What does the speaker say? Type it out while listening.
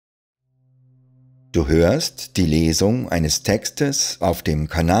Du hörst die Lesung eines Textes auf dem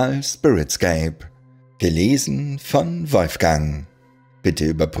Kanal Spiritscape, gelesen von Wolfgang. Bitte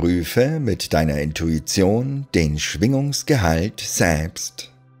überprüfe mit deiner Intuition den Schwingungsgehalt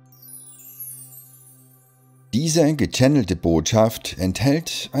selbst. Diese gechannelte Botschaft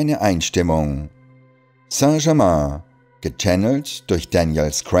enthält eine Einstimmung. Saint-Germain, gechannelt durch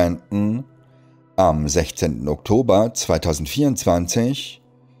Daniel Scranton, am 16. Oktober 2024,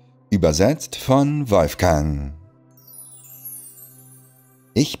 übersetzt von Wolfgang.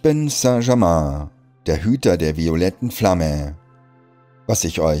 Ich bin Saint-Germain, der Hüter der violetten Flamme. Was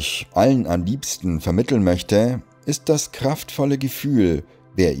ich euch allen am liebsten vermitteln möchte, ist das kraftvolle Gefühl,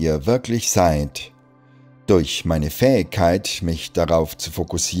 wer ihr wirklich seid. Durch meine Fähigkeit, mich darauf zu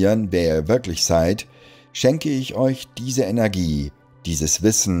fokussieren, wer ihr wirklich seid, schenke ich euch diese Energie, dieses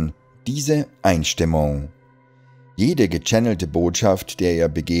Wissen, diese Einstimmung. Jede gechannelte Botschaft, der ihr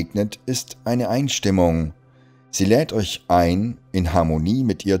begegnet, ist eine Einstimmung. Sie lädt euch ein, in Harmonie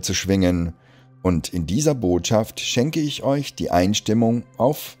mit ihr zu schwingen, und in dieser Botschaft schenke ich euch die Einstimmung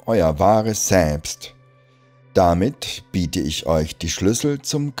auf euer wahres Selbst. Damit biete ich euch die Schlüssel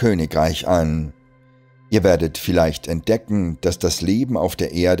zum Königreich an. Ihr werdet vielleicht entdecken, dass das Leben auf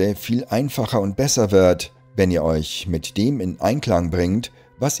der Erde viel einfacher und besser wird, wenn ihr euch mit dem in Einklang bringt,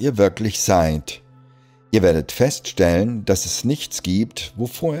 was ihr wirklich seid. Ihr werdet feststellen, dass es nichts gibt,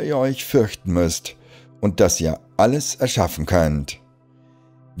 wovor ihr euch fürchten müsst und dass ihr alles erschaffen könnt.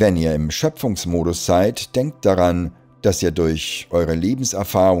 Wenn ihr im Schöpfungsmodus seid, denkt daran, dass ihr durch eure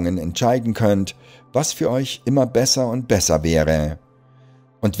Lebenserfahrungen entscheiden könnt, was für euch immer besser und besser wäre.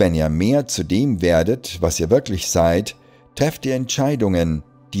 Und wenn ihr mehr zu dem werdet, was ihr wirklich seid, trefft ihr Entscheidungen,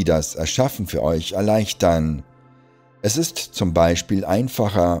 die das Erschaffen für euch erleichtern. Es ist zum Beispiel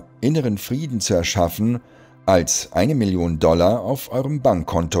einfacher, inneren Frieden zu erschaffen, als $1 Million auf eurem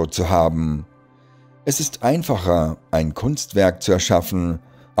Bankkonto zu haben. Es ist einfacher, ein Kunstwerk zu erschaffen,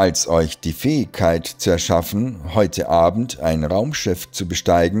 als euch die Fähigkeit zu erschaffen, heute Abend ein Raumschiff zu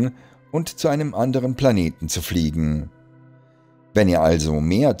besteigen und zu einem anderen Planeten zu fliegen. Wenn ihr also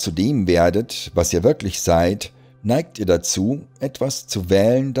mehr zu dem werdet, was ihr wirklich seid, neigt ihr dazu, etwas zu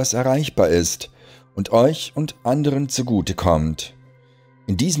wählen, das erreichbar ist und euch und anderen zugutekommt.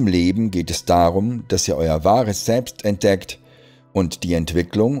 In diesem Leben geht es darum, dass ihr euer wahres Selbst entdeckt, und die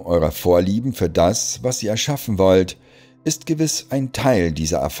Entwicklung eurer Vorlieben für das, was ihr erschaffen wollt, ist gewiss ein Teil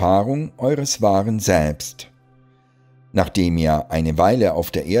dieser Erfahrung eures wahren Selbst. Nachdem ihr eine Weile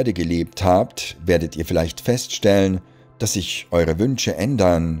auf der Erde gelebt habt, werdet ihr vielleicht feststellen, dass sich eure Wünsche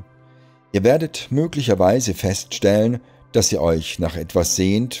ändern. Ihr werdet möglicherweise feststellen, dass ihr euch nach etwas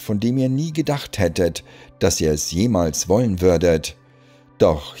sehnt, von dem ihr nie gedacht hättet, dass ihr es jemals wollen würdet.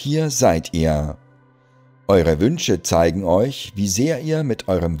 Doch hier seid ihr. Eure Wünsche zeigen euch, wie sehr ihr mit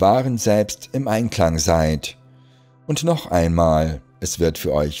eurem wahren Selbst im Einklang seid. Und noch einmal, es wird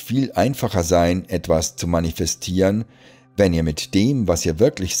für euch viel einfacher sein, etwas zu manifestieren, wenn ihr mit dem, was ihr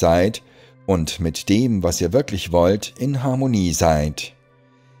wirklich seid, und mit dem, was ihr wirklich wollt, in Harmonie seid.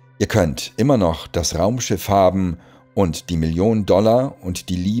 Ihr könnt immer noch das Raumschiff haben und die $1 Million und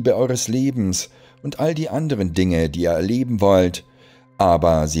die Liebe eures Lebens und all die anderen Dinge, die ihr erleben wollt,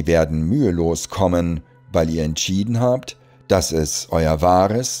 aber sie werden mühelos kommen, weil ihr entschieden habt, dass es euer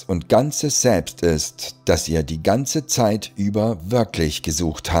wahres und ganzes Selbst ist, das ihr die ganze Zeit über wirklich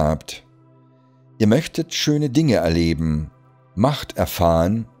gesucht habt. Ihr möchtet schöne Dinge erleben, Macht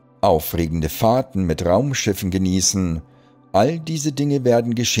erfahren, aufregende Fahrten mit Raumschiffen genießen, all diese Dinge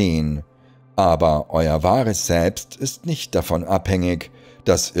werden geschehen, aber euer wahres Selbst ist nicht davon abhängig,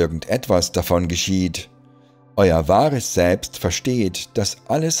 dass irgendetwas davon geschieht. Euer wahres Selbst versteht, dass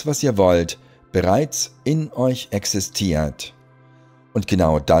alles, was ihr wollt, bereits in euch existiert. Und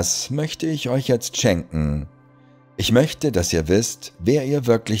genau das möchte ich euch jetzt schenken. Ich möchte, dass ihr wisst, wer ihr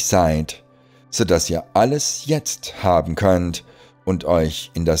wirklich seid, sodass ihr alles jetzt haben könnt und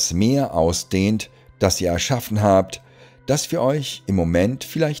euch in das Meer ausdehnt, das ihr erschaffen habt, das für euch im Moment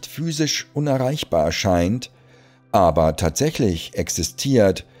vielleicht physisch unerreichbar erscheint, aber tatsächlich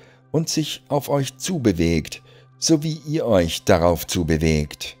existiert und sich auf euch zubewegt, so wie ihr euch darauf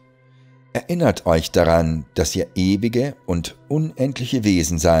zubewegt. Erinnert euch daran, dass ihr ewige und unendliche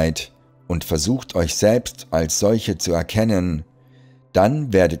Wesen seid und versucht euch selbst als solche zu erkennen.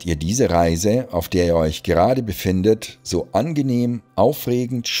 Dann werdet ihr diese Reise, auf der ihr euch gerade befindet, so angenehm,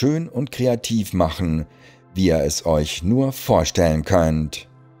 aufregend, schön und kreativ machen, wie ihr es euch nur vorstellen könnt.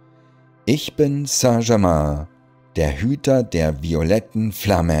 Ich bin Saint-Germain, der Hüter der violetten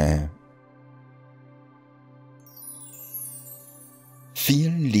Flamme.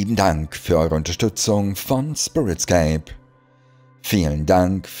 Vielen lieben Dank für eure Unterstützung von Spiritscape. Vielen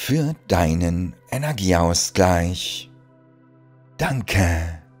Dank für deinen Energieausgleich.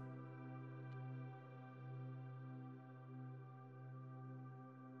 Danke.